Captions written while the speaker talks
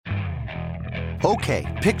Okay,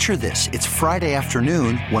 picture this. It's Friday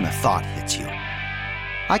afternoon when a thought hits you.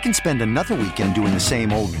 I can spend another weekend doing the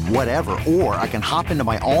same old whatever, or I can hop into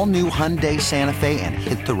my all-new Hyundai Santa Fe and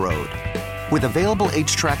hit the road. With available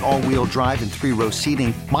H-Track all-wheel drive and 3-row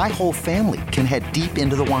seating, my whole family can head deep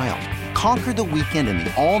into the wild. Conquer the weekend in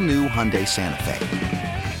the all-new Hyundai Santa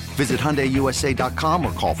Fe. Visit HyundaiUSA.com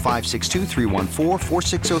or call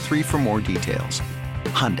 562-314-4603 for more details.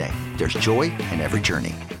 Hyundai, there's joy in every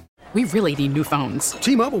journey. We really need new phones.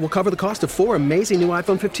 T-Mobile will cover the cost of 4 amazing new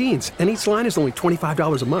iPhone 15s, and each line is only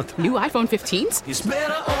 $25 a month. New iPhone 15s? It's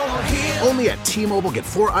better over here. Only at T-Mobile, get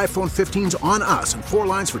 4 iPhone 15s on us and 4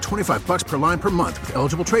 lines for $25 per line per month with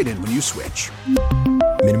eligible trade-in when you switch.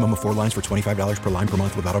 Minimum of 4 lines for $25 per line per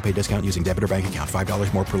month with autopay discount using debit or bank account.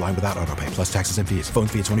 $5 more per line without autopay, plus taxes and fees. Phone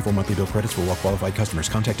fee at 24 monthly bill credits for well-qualified customers.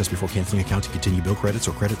 Contact us before canceling account to continue bill credits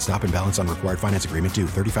or credit stop and balance on required finance agreement due.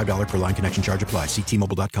 $35 per line connection charge applies. See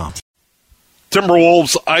T-Mobile.com.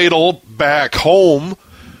 Timberwolves idle back home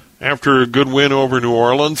after a good win over New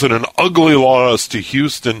Orleans and an ugly loss to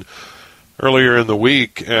Houston earlier in the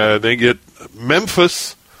week. They get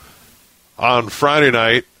Memphis on Friday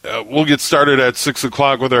night. We'll get started at 6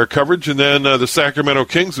 o'clock with our coverage, and then the Sacramento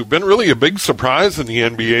Kings, who've been really a big surprise in the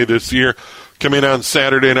NBA this year, come in on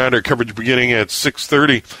Saturday night. Our coverage beginning at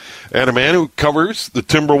 6:30. Adam Manu covers the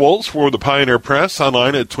Timberwolves for the Pioneer Press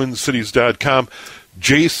online at TwinCities.com.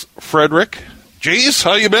 Jace Frederick. Jace,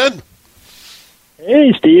 how you been?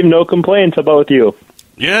 Hey, Steve. No complaints. How about with you?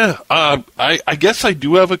 Yeah, I guess I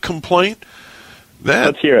do have a complaint.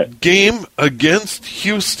 Let's hear it. Game against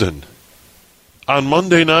Houston on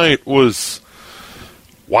Monday night was,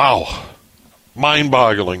 wow,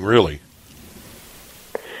 mind-boggling, really.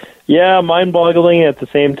 Yeah, mind-boggling, at the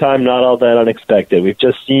same time not all that unexpected. We've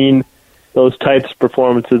just seen those types of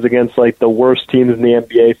performances against, like, the worst teams in the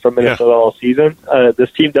NBA from Minnesota all season.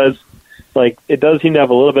 This team does seem to have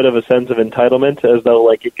a little bit of a sense of entitlement, as though,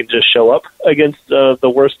 like, it can just show up against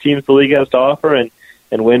the worst teams the league has to offer and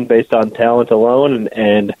win based on talent alone.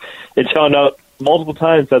 And it's found out multiple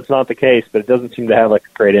times that's not the case, but it doesn't seem to have, like,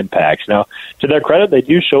 a great impact. Now, to their credit, they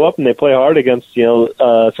do show up and they play hard against,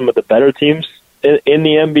 some of the better teams in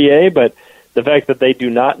the NBA, but the fact that they do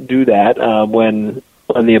not do that when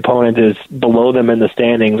the opponent is below them in the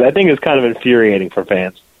standings, I think is kind of infuriating for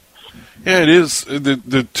fans. Yeah, it is.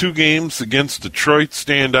 The 2 games against Detroit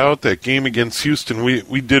stand out. That game against Houston,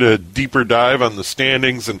 we did a deeper dive on the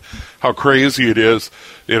standings and how crazy it is.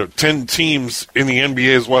 10 teams in the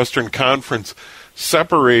NBA's Western Conference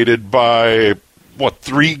separated by,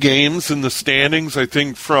 3 games in the standings, I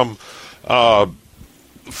think, from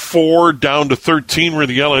 4 down to 13, where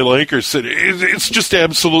the LA Lakers sit. It's just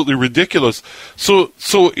absolutely ridiculous. So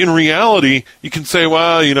in reality, you can say,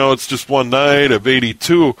 well, it's just one night of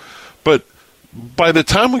 82. But by the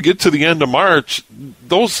time we get to the end of March,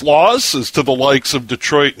 those losses to the likes of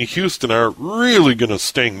Detroit and Houston are really going to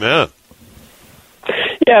sting then.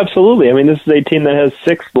 Yeah, absolutely. I mean, this is a team that has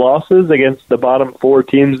 6 losses against the bottom 4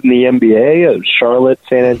 teams in the NBA: Charlotte,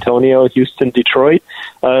 San Antonio, Houston, Detroit.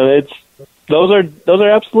 Those are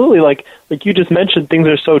absolutely, like you just mentioned, things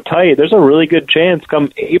are so tight. There's a really good chance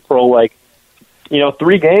come April,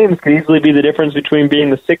 3 games could easily be the difference between being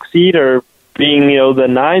the 6th seed or being, the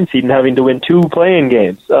 9 seed and having to win 2 play-in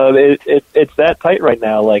games. It's that tight right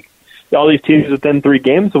now. Like, all these teams within 3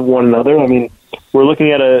 games of one another. I mean, we're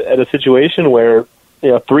looking at a situation where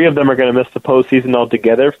 3 of them are going to miss the postseason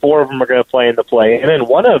altogether. 4 of them are going to play in the play-in, and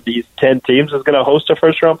one of these 10 teams is going to host a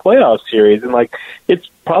first-round playoff series. And it's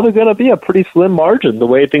probably going to be a pretty slim margin the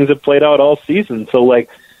way things have played out all season. So,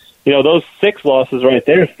 those 6 losses right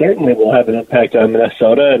there certainly will have an impact on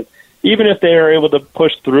Minnesota. And even if they are able to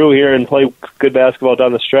push through here and play good basketball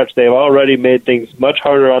down the stretch, they've already made things much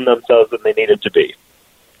harder on themselves than they needed to be.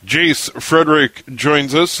 Jace Frederick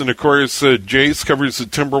joins us, and of course, Jace covers the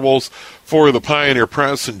Timberwolves for the Pioneer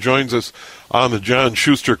Press and joins us on the John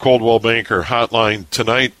Schuster Coldwell Banker hotline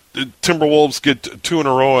tonight. The Timberwolves get 2 in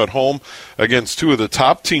a row at home against 2 of the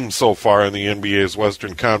top teams so far in the NBA's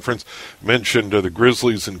Western Conference. Mentioned the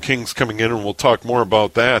Grizzlies and Kings coming in, and we'll talk more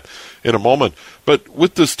about that in a moment. But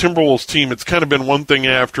with this Timberwolves team, it's kind of been one thing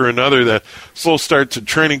after another. That slow start to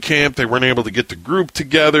training camp, they weren't able to get the group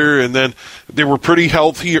together, and then they were pretty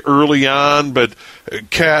healthy early on, but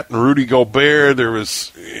Cat and Rudy Gobert,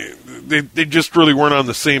 they just really weren't on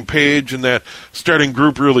the same page, and that starting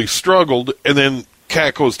group really struggled, and then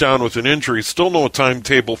Cat goes down with an injury. Still no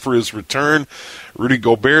timetable for his return. Rudy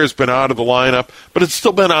Gobert has been out of the lineup, but it's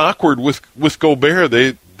still been awkward with Gobert.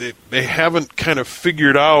 They haven't kind of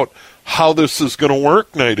figured out how this is going to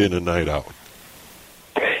work night in and night out.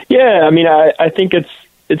 Yeah, I mean, I think it's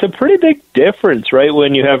it's a pretty big difference, right?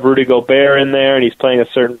 When you have Rudy Gobert in there and he's playing a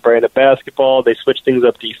certain brand of basketball, they switch things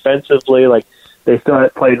up defensively. Like, they still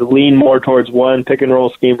play lean more towards one pick-and-roll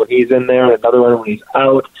scheme when he's in there and another one when he's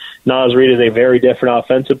out. Naz Reid is a very different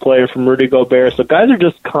offensive player from Rudy Gobert. So guys are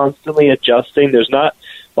just constantly adjusting. There's not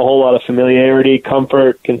a whole lot of familiarity,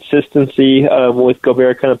 comfort, consistency with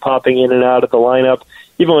Gobert kind of popping in and out of the lineup.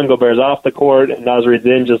 Even when Gobert's off the court and Naz Reid's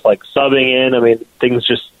in, just like subbing in, I mean, things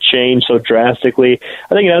just change so drastically.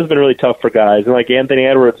 I think it has been really tough for guys. And like Anthony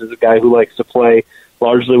Edwards is a guy who likes to play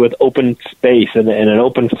largely with open space and an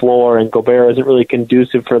open floor, and Gobert isn't really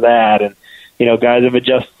conducive for that. And, you know, guys have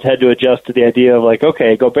had to adjust to the idea of like,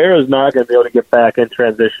 okay, Gobert is not going to be able to get back in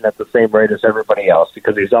transition at the same rate as everybody else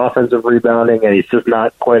because he's offensive rebounding and he's just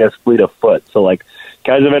not quite as fleet of foot. So, like,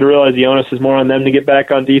 guys have had to realize the onus is more on them to get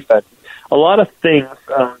back on defense. A lot of things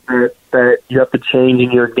that you have to change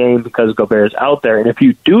in your game because Gobert is out there. And if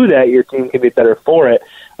you do that, your team can be better for it.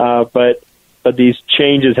 But these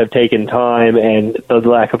changes have taken time, and the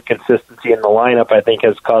lack of consistency in the lineup, I think,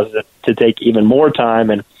 has caused it to take even more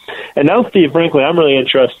time. And now, Steve, frankly, I'm really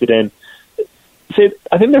interested in. See,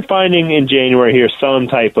 I think they're finding in January here some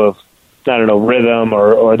type of, I don't know, rhythm,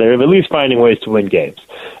 or they're at least finding ways to win games.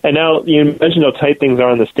 And now you mentioned how tight things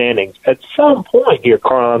are in the standings. At some point here,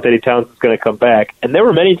 Karl-Anthony Towns is going to come back, and there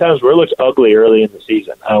were many times where it looked ugly early in the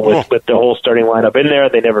season with the whole starting lineup in there.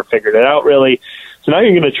 They never figured it out really. So now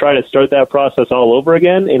you're going to try to start that process all over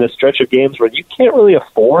again in a stretch of games where you can't really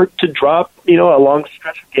afford to drop, you know, a long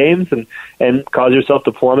stretch of games and cause yourself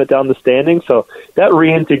to plummet down the standings. So that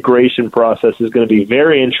reintegration process is going to be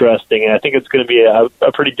very interesting, and I think it's going to be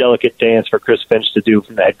a pretty delicate dance for Chris Finch to do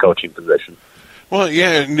from the head coaching position. Well,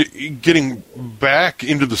 yeah, and getting back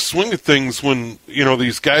into the swing of things when, you know,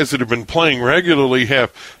 these guys that have been playing regularly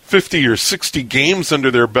have 50 or 60 games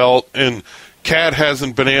under their belt and Cat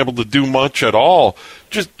hasn't been able to do much at all.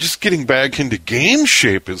 Just getting back into game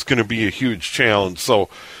shape is going to be a huge challenge. So,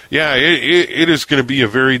 yeah, it is going to be a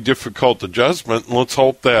very difficult adjustment, and let's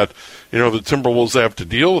hope that, you know, the Timberwolves have to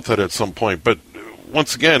deal with it at some point. But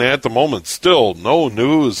once again, at the moment, still no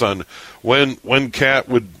news on when Cat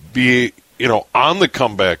would be, you know, on the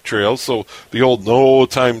comeback trail. So the old no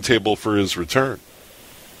timetable for his return.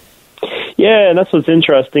 Yeah, and that's what's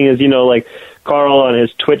interesting is, you know, like Carl on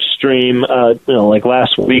his Twitch stream, you know, like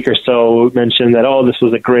last week or so mentioned that, this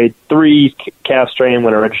was a grade 3 calf strain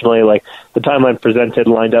when originally, like, the timeline presented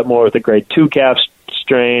lined up more with a grade 2 calf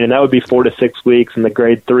strain, and that would be 4 to 6 weeks, and the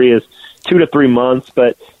grade 3 is 2 to 3 months.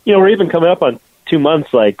 But, you know, we're even coming up on 2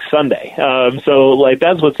 months like Sunday. So, like,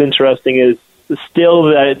 that's what's interesting is still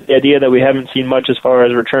the idea that we haven't seen much as far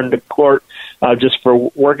as return to court just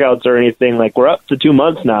for workouts or anything. Like, we're up to 2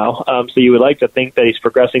 months now, so you would like to think that he's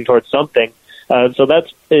progressing towards something. So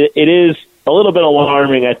it is a little bit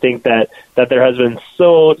alarming, I think, that there has been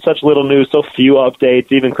such little news, so few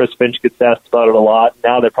updates. Even Chris Finch gets asked about it a lot.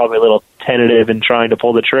 Now they're probably a little tentative in trying to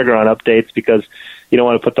pull the trigger on updates because you don't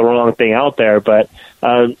want to put the wrong thing out there. But,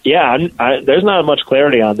 there's not much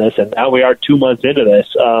clarity on this, and now we are 2 months into this.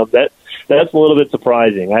 That's a little bit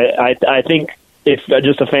surprising. I think if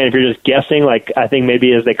just a fan, if you're just guessing, like, I think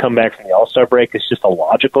maybe as they come back from the All-Star break, it's just a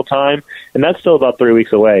logical time, and that's still about 3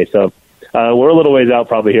 weeks away. So we're a little ways out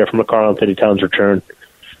probably here from a Karl-Anthony Towns return.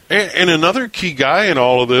 And another key guy in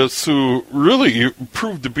all of this who really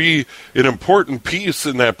proved to be an important piece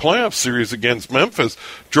in that playoff series against Memphis,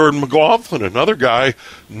 Jordan McLaughlin, another guy,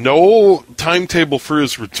 no timetable for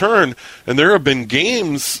his return, and there have been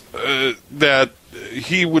games that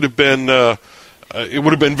he would have been it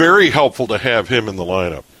would have been very helpful to have him in the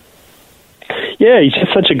lineup. Yeah, he's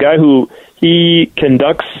just such a guy who he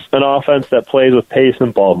conducts an offense that plays with pace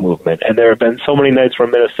and ball movement, and there have been so many nights where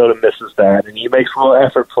Minnesota misses that, and he makes low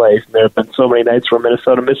effort plays, and there have been so many nights where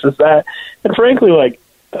Minnesota misses that. And frankly, like,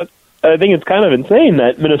 I think it's kind of insane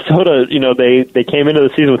that Minnesota, you know, they came into the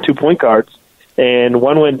season with 2 point guards, and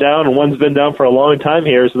one went down, and one's been down for a long time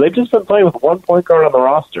here, so they've just been playing with 1 point guard on the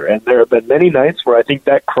roster, and there have been many nights where I think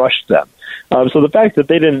that crushed them. So the fact that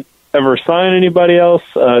they didn't ever sign anybody else,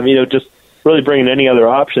 you know, just really bringing any other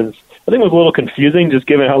options, I think was a little confusing, just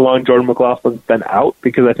given how long Jordan McLaughlin's been out,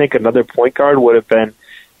 because I think another point guard would have been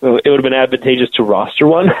advantageous to roster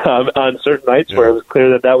one on certain nights where it was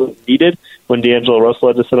clear that was needed when D'Angelo Russell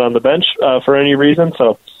had to sit on the bench for any reason.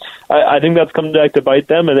 So I think that's come back to bite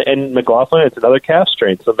them. And McLaughlin, it's another calf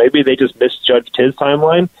strain, so maybe they just misjudged his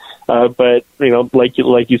timeline. But, you know, like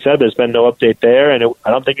you said, there's been no update there, and I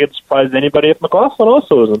don't think it surprised anybody if McLaughlin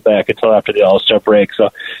also wasn't back until after the All-Star break. So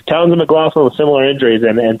Towns and McLaughlin with similar injuries,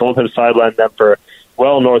 and both have sidelined them for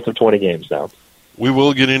well north of 20 games now. We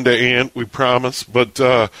will get into Ant, we promise, but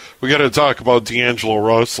we got to talk about D'Angelo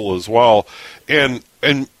Russell as well. And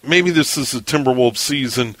and maybe this is the Timberwolves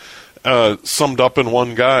season summed up in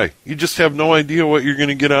one guy. You just have no idea what you're going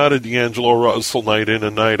to get out of D'Angelo Russell night in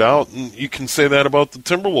and night out, and you can say that about the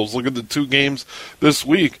Timberwolves. Look at the 2 games this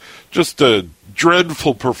week. Just a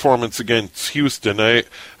dreadful performance against Houston.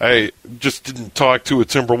 I just didn't talk to a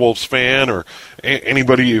Timberwolves fan or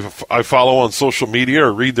anybody I follow on social media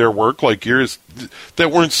or read their work like yours that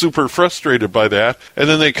weren't super frustrated by that. And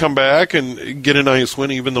then they come back and get a nice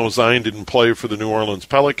win, even though Zion didn't play for the New Orleans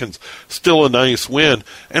Pelicans. Still a nice win.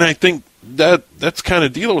 And I think that's kind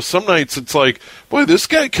of deal. Some nights it's like, boy, this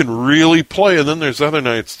guy can really play. And then there's other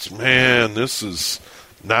nights, man, this is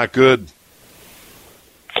not good.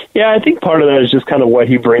 Yeah, I think part of that is just kind of what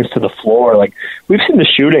he brings to the floor. Like, we've seen the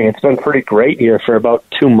shooting. It's been pretty great here for about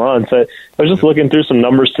 2 months. I was just looking through some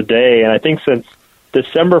numbers today, and I think since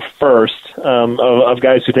December 1st, of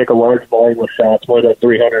guys who take a large volume of shots, more than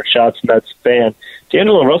 300 shots in that span,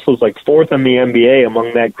 D'Angelo Russell is like 4th in the NBA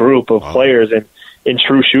among that group of players in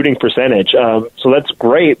true shooting percentage. So that's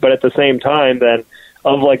great, but at the same time, then,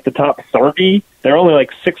 of like the top 30, there are only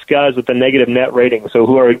like 6 guys with a negative net rating, so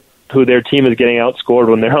who their team is getting outscored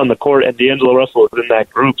when they're on the court, and D'Angelo Russell is in that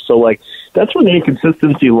group. So, like, that's where the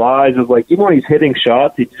inconsistency lies, is, like, even when he's hitting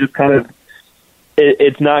shots, he just kind of,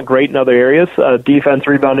 it's not great in other areas. Defense,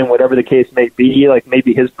 rebounding, whatever the case may be, like,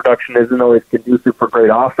 maybe his production isn't always conducive for great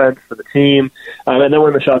offense for the team. And then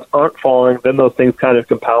when the shots aren't falling, then those things kind of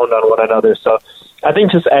compound on one another. So I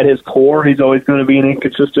think just at his core, he's always going to be an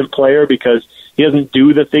inconsistent player because he doesn't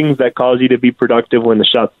do the things that cause you to be productive when the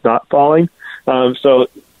shot's not falling. So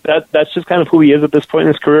that's just kind of who he is at this point in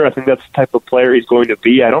his career. I think that's the type of player he's going to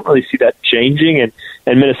be. I don't really see that changing, and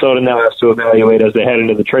Minnesota now has to evaluate as they head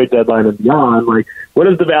into the trade deadline and beyond, like, what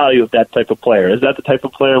is the value of that type of player? Is that the type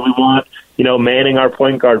of player we want, manning our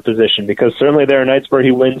point guard position? Because certainly there are nights where he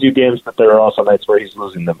wins you games, but there are also nights where he's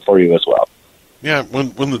losing them for you as well. Yeah,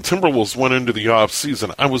 when the Timberwolves went into the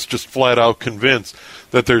offseason, I was just flat out convinced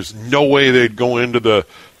that there's no way they'd go into the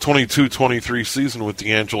 22-23 season with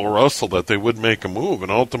D'Angelo Russell, that they would make a move.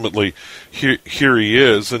 And ultimately, here he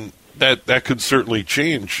is. And that could certainly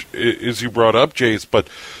change, as you brought up, Jace. But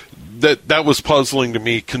that was puzzling to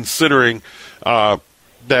me, considering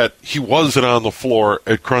that he wasn't on the floor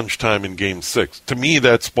at crunch time in Game 6. To me,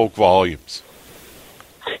 that spoke volumes.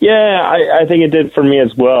 Yeah, I think it did for me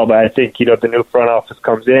as well. But I think, the new front office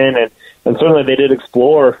comes in, and certainly they did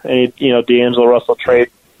explore a, D'Angelo Russell trade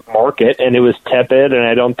market, and it was tepid, and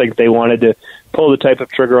I don't think they wanted to pull the type of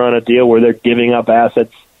trigger on a deal where they're giving up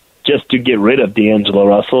assets just to get rid of D'Angelo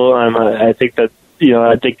Russell. I think that,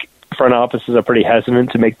 I think front offices are pretty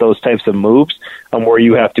hesitant to make those types of moves where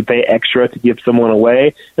you have to pay extra to give someone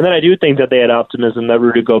away. And then I do think that they had optimism that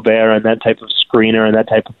Rudy Gobert and that type of screener and that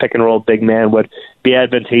type of pick-and-roll big man would be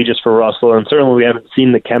advantageous for Russell. And certainly we haven't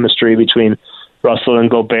seen the chemistry between Russell and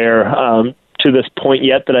Gobert to this point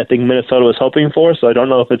yet that I think Minnesota was hoping for. So I don't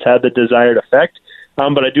know if it's had the desired effect.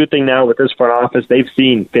 But I do think now with this front office, they've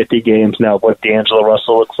seen 50 games now of what D'Angelo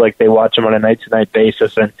Russell looks like. They watch him on a night-to-night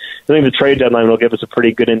basis. And I think the trade deadline will give us a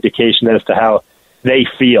pretty good indication as to how they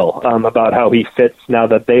feel about how he fits now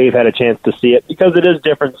that they've had a chance to see it. Because it is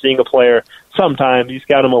different seeing a player. Sometimes you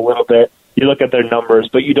scout him a little bit, you look at their numbers,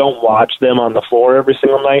 but you don't watch them on the floor every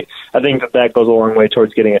single night. I think that goes a long way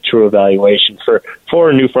towards getting a true evaluation for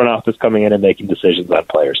a new front office coming in and making decisions on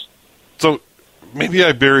players. So maybe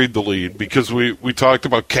I buried the lead because we talked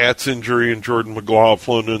about Cat's injury and Jordan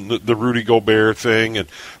McLaughlin and the Rudy Gobert thing and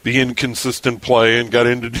the inconsistent play and got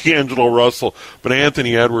into D'Angelo Russell. But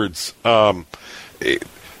Anthony Edwards,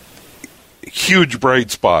 huge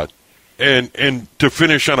bright spot. And to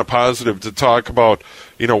finish on a positive, to talk about,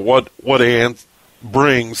 what Ant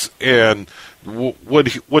brings and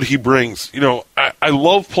what he brings. I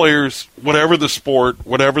love players, whatever the sport,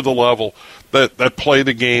 whatever the level, that play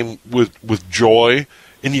the game with joy,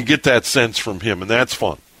 and you get that sense from him, and that's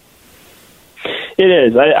fun. It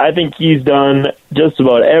is. I think he's done just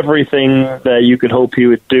about everything that you could hope he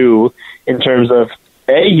would do in terms of,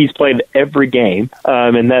 he's played every game,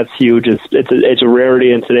 and that's huge. It's a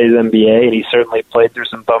rarity in today's NBA, and he certainly played through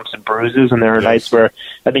some bumps and bruises, and there are nights where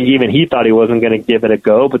I think even he thought he wasn't going to give it a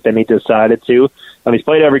go, but then he decided to. He's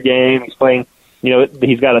played every game. He's playing,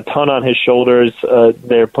 he's got a ton on his shoulders.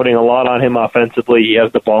 They're putting a lot on him offensively. He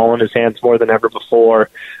has the ball in his hands more than ever before.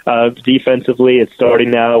 Defensively, it's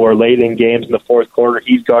starting now. We're late in games in the fourth quarter.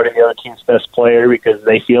 He's guarding the other team's best player because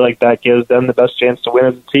they feel like that gives them the best chance to win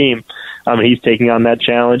as a team. He's taking on that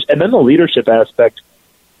challenge. And then the leadership aspect.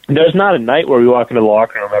 There's not a night where we walk into the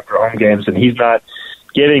locker room after home games and he's not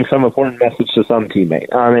giving some important message to some teammate.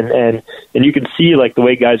 And you can see like the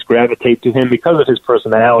way guys gravitate to him because of his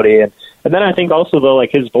personality. And then I think also though,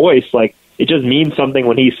 like his voice, like it just means something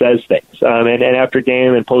when he says things. And after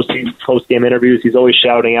game and post-game interviews, he's always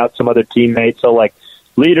shouting out some other teammates. So, like,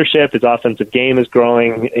 leadership, his offensive game is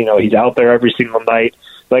growing. He's out there every single night.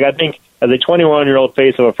 Like, I think as a 21-year-old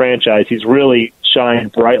face of a franchise, he's really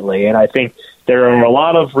shined brightly. And I think there are a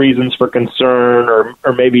lot of reasons for concern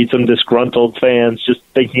or maybe some disgruntled fans just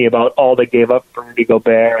thinking about all they gave up for Rudy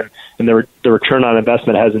Gobert and the return on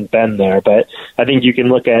investment hasn't been there. But I think you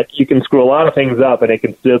can screw a lot of things up and it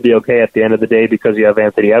can still be okay at the end of the day because you have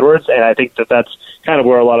Anthony Edwards. And I think that's kind of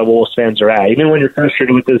where a lot of Wolves fans are at. Even when you're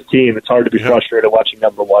frustrated with this team, it's hard to be frustrated watching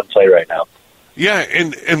number one play right now. Yeah,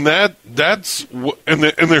 and they're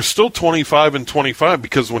still 25-25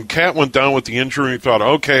 because when Cat went down with the injury, we thought,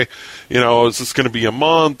 okay, is this going to be a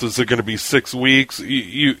month? Is it going to be 6 weeks?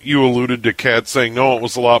 You alluded to Cat saying no, it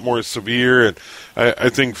was a lot more severe, and I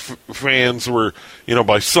think fans were,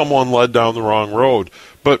 by someone led down the wrong road.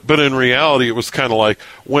 But in reality, it was kind of like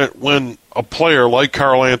when a player like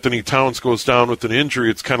Karl Anthony Towns goes down with an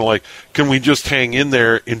injury, it's kind of like, can we just hang in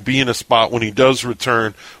there and be in a spot when he does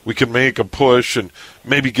return? We can make a push and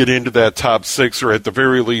maybe get into that top six or at the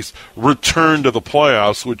very least return to the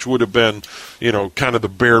playoffs, which would have been, kind of the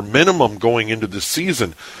bare minimum going into the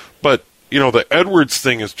season. But, the Edwards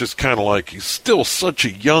thing is just kind of like he's still such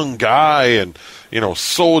a young guy and,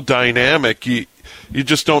 so dynamic. You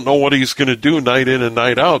just don't know what he's going to do night in and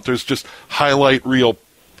night out. There's just highlight reel.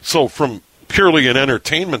 So from purely an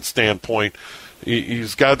entertainment standpoint,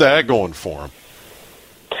 he's got that going for him.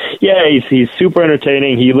 Yeah, he's super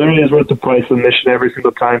entertaining. He literally is worth the price of admission every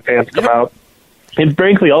single time fans come out. And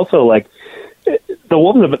frankly, also, like, the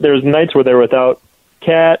Wolves, there's nights where they're without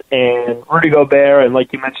Cat and Rudy Gobert, and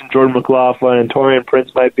like you mentioned, Jordan McLaughlin and Taurean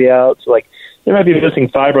Prince might be out. So, like, they might be missing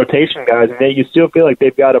 5 rotation guys, and yet you still feel like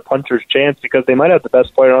they've got a puncher's chance because they might have the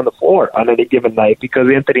best player on the floor on any given night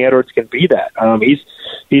because Anthony Edwards can be that.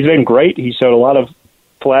 He's been great. He showed a lot of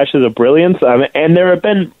flashes of brilliance, and there's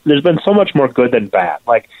been so much more good than bad.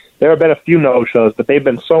 Like, there have been a few no-shows, but they've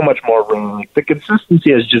been so much more real. Like, the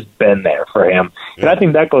consistency has just been there for him, and I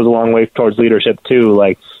think that goes a long way towards leadership too.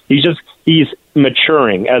 Like, he's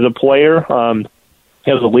maturing as a player.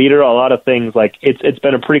 As a leader, a lot of things, like, it's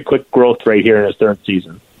been a pretty quick growth rate here in his third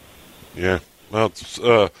season. Yeah, well, it's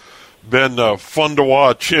been fun to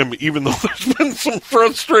watch him, even though there's been some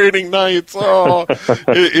frustrating nights. Oh,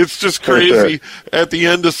 it's just crazy. Sure. At the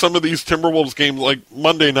end of some of these Timberwolves games, like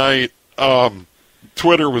Monday night,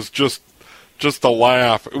 Twitter was just a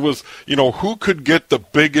laugh. It was, who could get the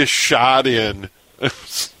biggest shot in? It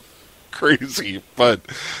was crazy, but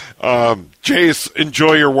Jace,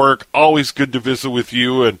 enjoy your work. Always good to visit with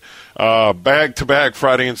you, and back-to-back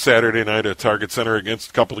Friday and Saturday night at Target Center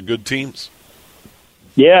against a couple of good teams.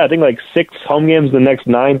 Yeah, I think like 6 home games the next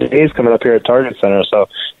 9 days coming up here at Target Center. So if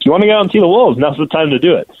you want to go out and see the Wolves, now's the time to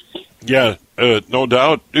do it. Yeah, no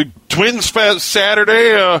doubt. Twins Fest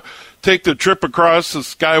Saturday. Take the trip across the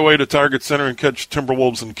Skyway to Target Center and catch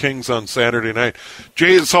Timberwolves and Kings on Saturday night.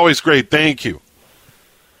 Jay, it's always great. Thank you.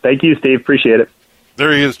 Thank you, Steve. Appreciate it.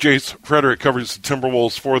 There he is. Jace Frederick covers the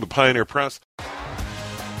Timberwolves for the Pioneer Press.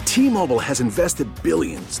 T-Mobile has invested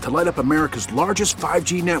billions to light up America's largest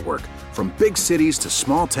 5G network, from big cities to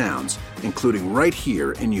small towns, including right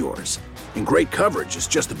here in yours. And great coverage is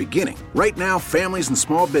just the beginning. Right now, families and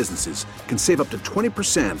small businesses can save up to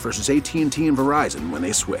 20% versus AT&T and Verizon when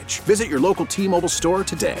they switch. Visit your local T-Mobile store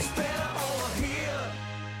today.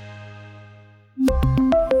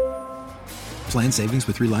 Plan savings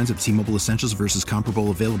with 3 lines of T-Mobile Essentials versus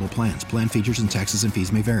comparable available plans. Plan features and taxes and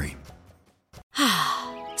fees may vary.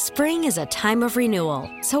 Spring is a time of renewal,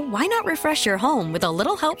 so why not refresh your home with a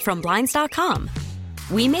little help from Blinds.com?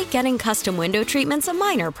 We make getting custom window treatments a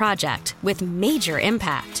minor project with major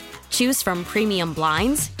impact. Choose from premium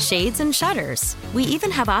blinds, shades, and shutters. We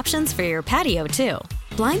even have options for your patio, too.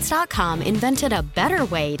 Blinds.com invented a better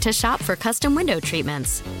way to shop for custom window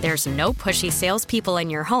treatments. There's no pushy salespeople in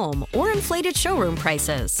your home or inflated showroom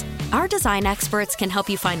prices. Our design experts can help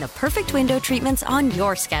you find the perfect window treatments on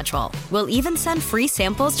your schedule. We'll even send free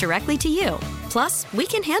samples directly to you. Plus, we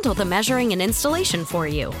can handle the measuring and installation for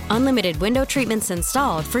you. Unlimited window treatments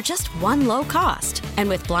installed for just one low cost. And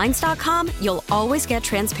with Blinds.com, you'll always get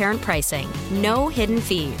transparent pricing. No hidden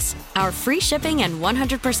fees. Our free shipping and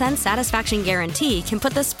 100% satisfaction guarantee can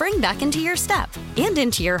put the spring back into your step and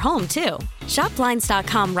into your home, too. Shop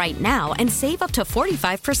Blinds.com right now and save up to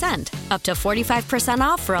 45%. Up to 45%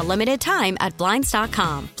 off for a limited time at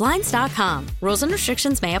Blinds.com. Blinds.com. Rules and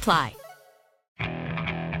restrictions may apply.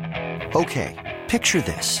 Okay, picture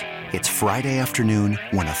this. It's Friday afternoon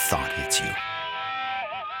when a thought hits you.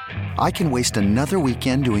 I can waste another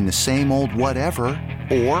weekend doing the same old whatever,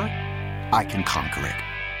 or I can conquer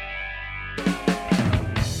it.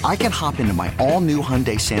 I can hop into my all-new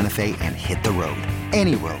Hyundai Santa Fe and hit the road.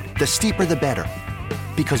 Any road. The steeper, the better.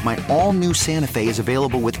 Because my all-new Santa Fe is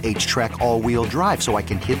available with H-Track all-wheel drive, so I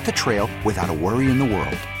can hit the trail without a worry in the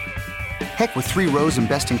world. Heck, with 3 rows and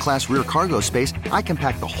best-in-class rear cargo space, I can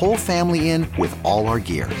pack the whole family in with all our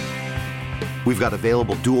gear. We've got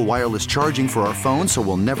available dual wireless charging for our phones, so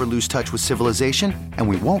we'll never lose touch with civilization, and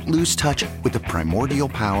we won't lose touch with the primordial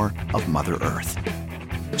power of Mother Earth.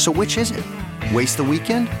 So which is it? Waste the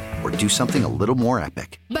weekend or do something a little more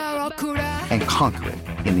epic? And conquer it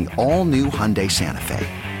in the all-new Hyundai Santa Fe.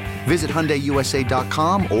 Visit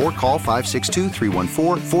HyundaiUSA.com or call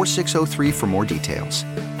 562-314-4603 for more details.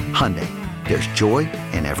 Hyundai, there's joy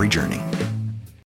in every journey.